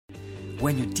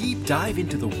When you deep dive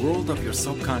into the world of your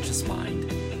subconscious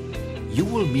mind, you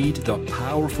will meet the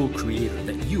powerful creator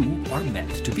that you are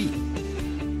meant to be.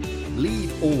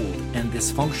 Leave old and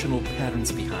dysfunctional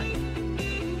patterns behind.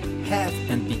 Have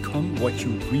and become what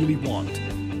you really want,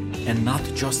 and not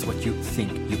just what you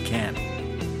think you can.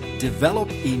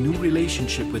 Develop a new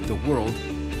relationship with the world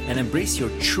and embrace your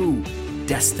true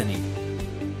destiny.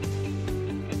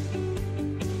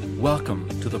 Welcome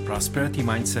to the Prosperity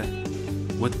Mindset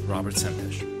with Robert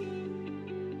Semtesh.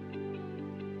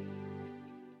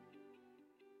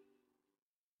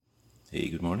 Hey,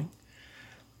 good morning.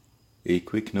 A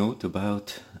quick note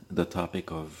about the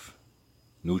topic of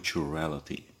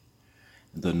neutrality,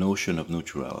 the notion of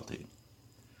neutrality.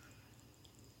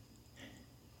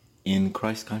 In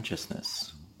Christ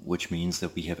consciousness, which means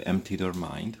that we have emptied our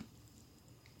mind,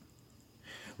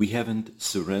 we haven't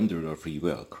surrendered our free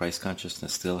will. Christ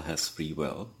consciousness still has free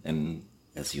will, and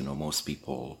as you know, most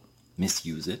people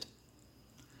misuse it.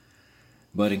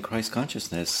 But in Christ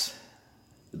consciousness,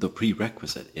 the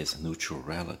prerequisite is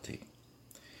neutrality.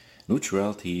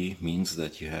 Neutrality means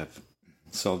that you have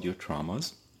solved your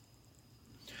traumas,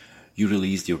 you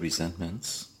released your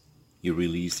resentments, you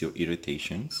released your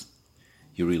irritations,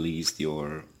 you released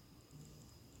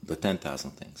the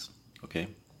 10,000 things, okay?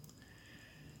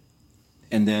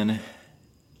 And then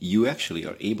you actually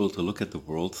are able to look at the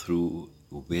world through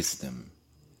wisdom.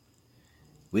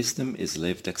 Wisdom is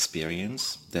lived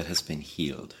experience that has been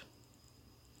healed.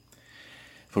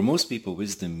 For most people,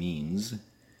 wisdom means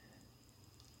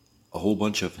a whole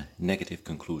bunch of negative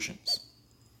conclusions.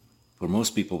 For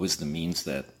most people, wisdom means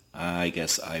that I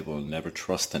guess I will never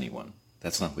trust anyone.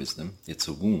 That's not wisdom, it's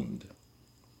a wound.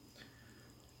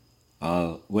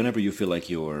 Whenever you feel like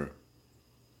you're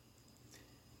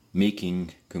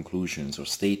making conclusions or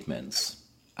statements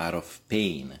out of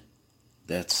pain,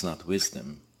 that's not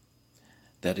wisdom.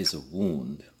 That is a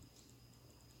wound.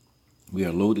 We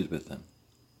are loaded with them.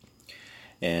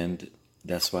 And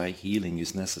that's why healing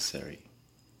is necessary.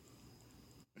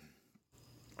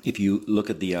 If you look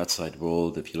at the outside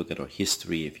world, if you look at our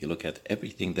history, if you look at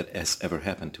everything that has ever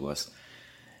happened to us,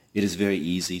 it is very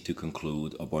easy to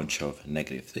conclude a bunch of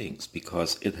negative things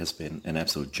because it has been an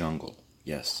absolute jungle.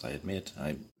 Yes, I admit,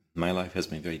 my life has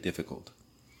been very difficult.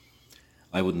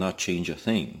 I would not change a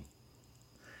thing.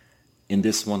 In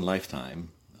this one lifetime,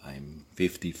 I'm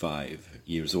 55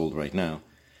 years old right now,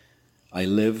 I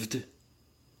lived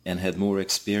and had more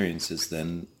experiences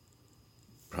than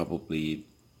probably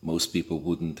most people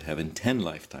wouldn't have in 10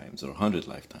 lifetimes or 100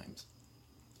 lifetimes.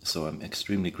 So I'm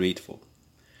extremely grateful.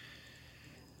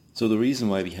 So the reason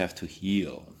why we have to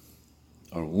heal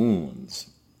our wounds,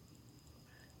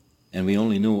 and we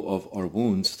only know of our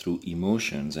wounds through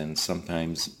emotions and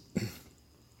sometimes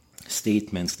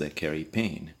statements that carry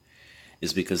pain,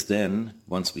 is because then,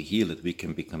 once we heal it, we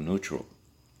can become neutral.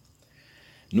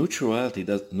 Neutrality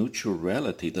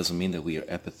doesn't mean that we are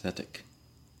apathetic.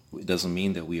 It doesn't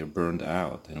mean that we are burned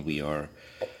out and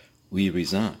we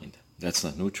resigned. That's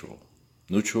not neutral.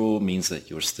 Neutral means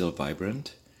that you're still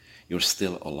vibrant, you're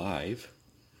still alive,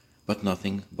 but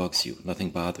nothing bugs you, nothing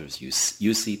bothers you.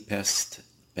 You see past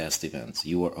events,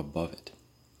 you are above it.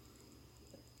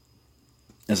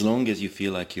 As long as you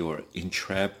feel like you're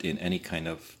entrapped in any kind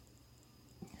of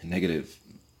negative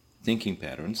thinking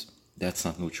patterns, that's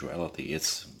not neutrality.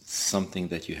 It's something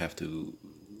that you have to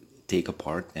take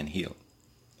apart and heal.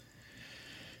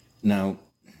 Now,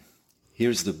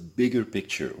 here's the bigger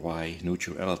picture why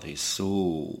neutrality is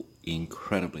so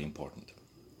incredibly important.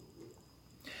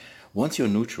 Once you're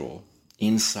neutral,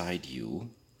 inside you,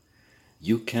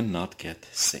 you cannot get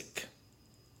sick.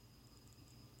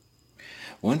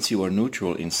 Once you are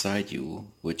neutral inside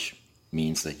you, which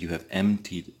means that you have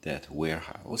emptied that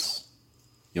warehouse,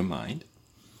 your mind,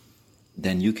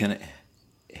 then you can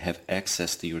have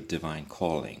access to your divine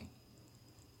calling.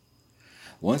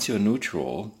 Once you're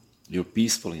neutral, you're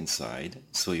peaceful inside,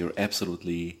 so you're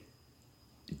absolutely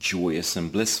joyous and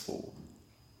blissful.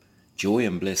 Joy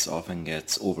and bliss often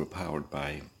gets overpowered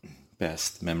by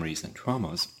past memories and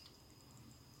traumas,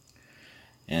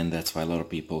 and that's why a lot of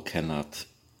people cannot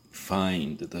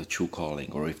find the true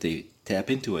calling, or if they tap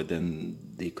into it, then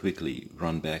they quickly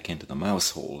run back into the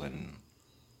mouse hole and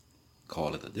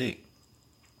call it a day.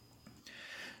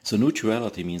 So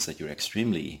neutrality means that you're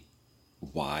extremely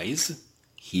wise,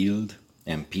 healed,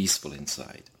 and peaceful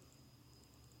inside,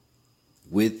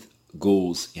 with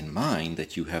goals in mind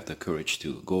that you have the courage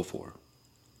to go for.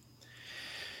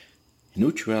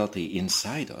 Neutrality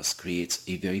inside us creates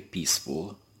a very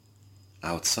peaceful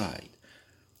outside.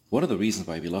 One of the reasons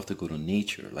why we love to go to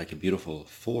nature, like a beautiful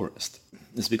forest,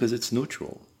 is because it's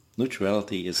neutral.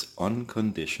 Neutrality is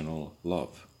unconditional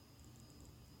love.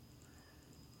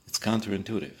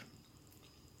 counterintuitive.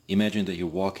 Imagine that you're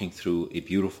walking through a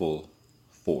beautiful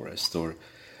forest or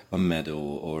a meadow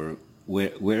or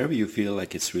wherever you feel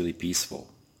like it's really peaceful.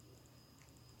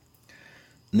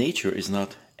 Nature is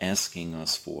not asking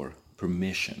us for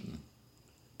permission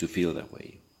to feel that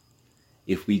way.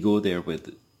 If we go there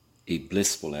with a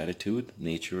blissful attitude,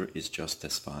 nature is just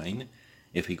as fine.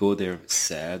 If we go there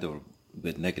sad or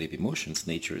with negative emotions,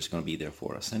 nature is going to be there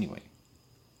for us anyway.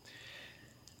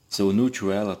 So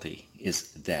neutrality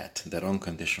is that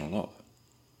unconditional love.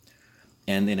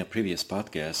 And in a previous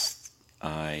podcast,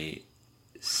 I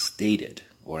stated,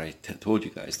 or I told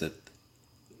you guys, that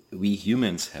we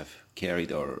humans have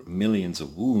carried our millions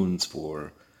of wounds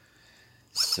for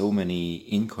so many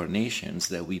incarnations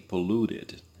that we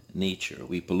polluted nature.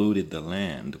 We polluted the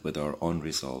land with our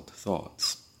unresolved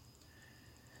thoughts.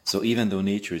 So even though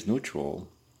nature is neutral,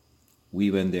 we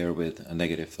went there with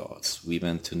negative thoughts. We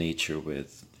went to nature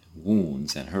with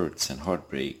wounds and hurts and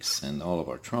heartbreaks and all of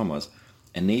our traumas,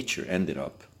 and nature ended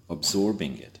up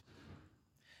absorbing it.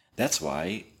 That's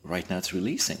why right now it's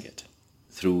releasing it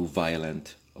through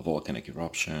violent volcanic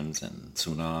eruptions and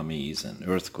tsunamis and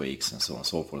earthquakes and so on and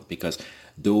so forth, because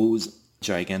those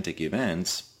gigantic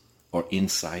events are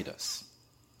inside us.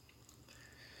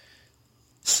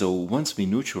 So once we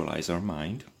neutralize our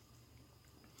mind,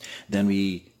 then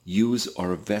we use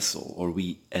our vessel, or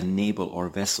we enable our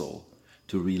vessel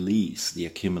to release the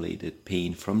accumulated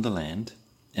pain from the land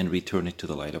and return it to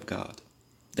the light of God.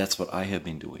 That's what I have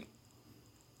been doing.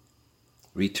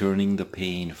 Returning the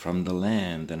pain from the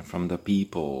land and from the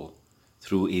people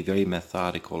through a very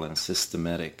methodical and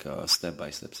systematic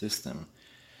step-by-step system,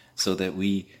 so that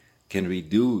we can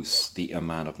reduce the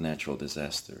amount of natural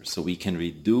disasters, so we can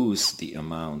reduce the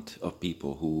amount of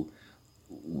people who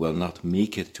will not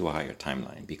make it to a higher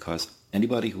timeline, because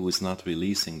anybody who is not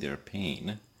releasing their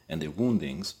pain and their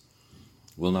woundings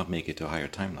will not make it to a higher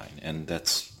timeline. And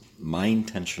that's my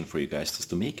intention for you guys, is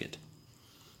to make it.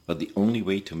 But the only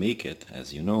way to make it,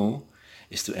 as you know,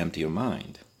 is to empty your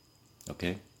mind.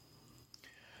 Okay?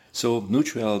 So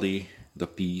neutrality, the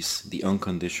peace, the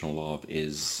unconditional love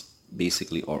is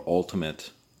basically our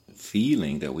ultimate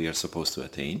feeling that we are supposed to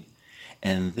attain.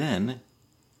 And then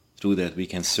through that we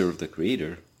can serve the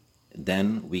Creator.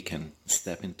 Then we can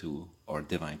step into our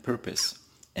divine purpose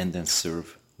and then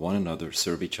serve one another,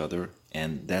 serve each other.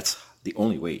 And that's the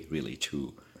only way really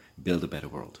to build a better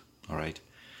world. All right?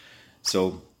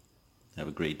 So have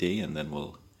a great day, and then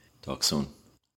we'll talk soon.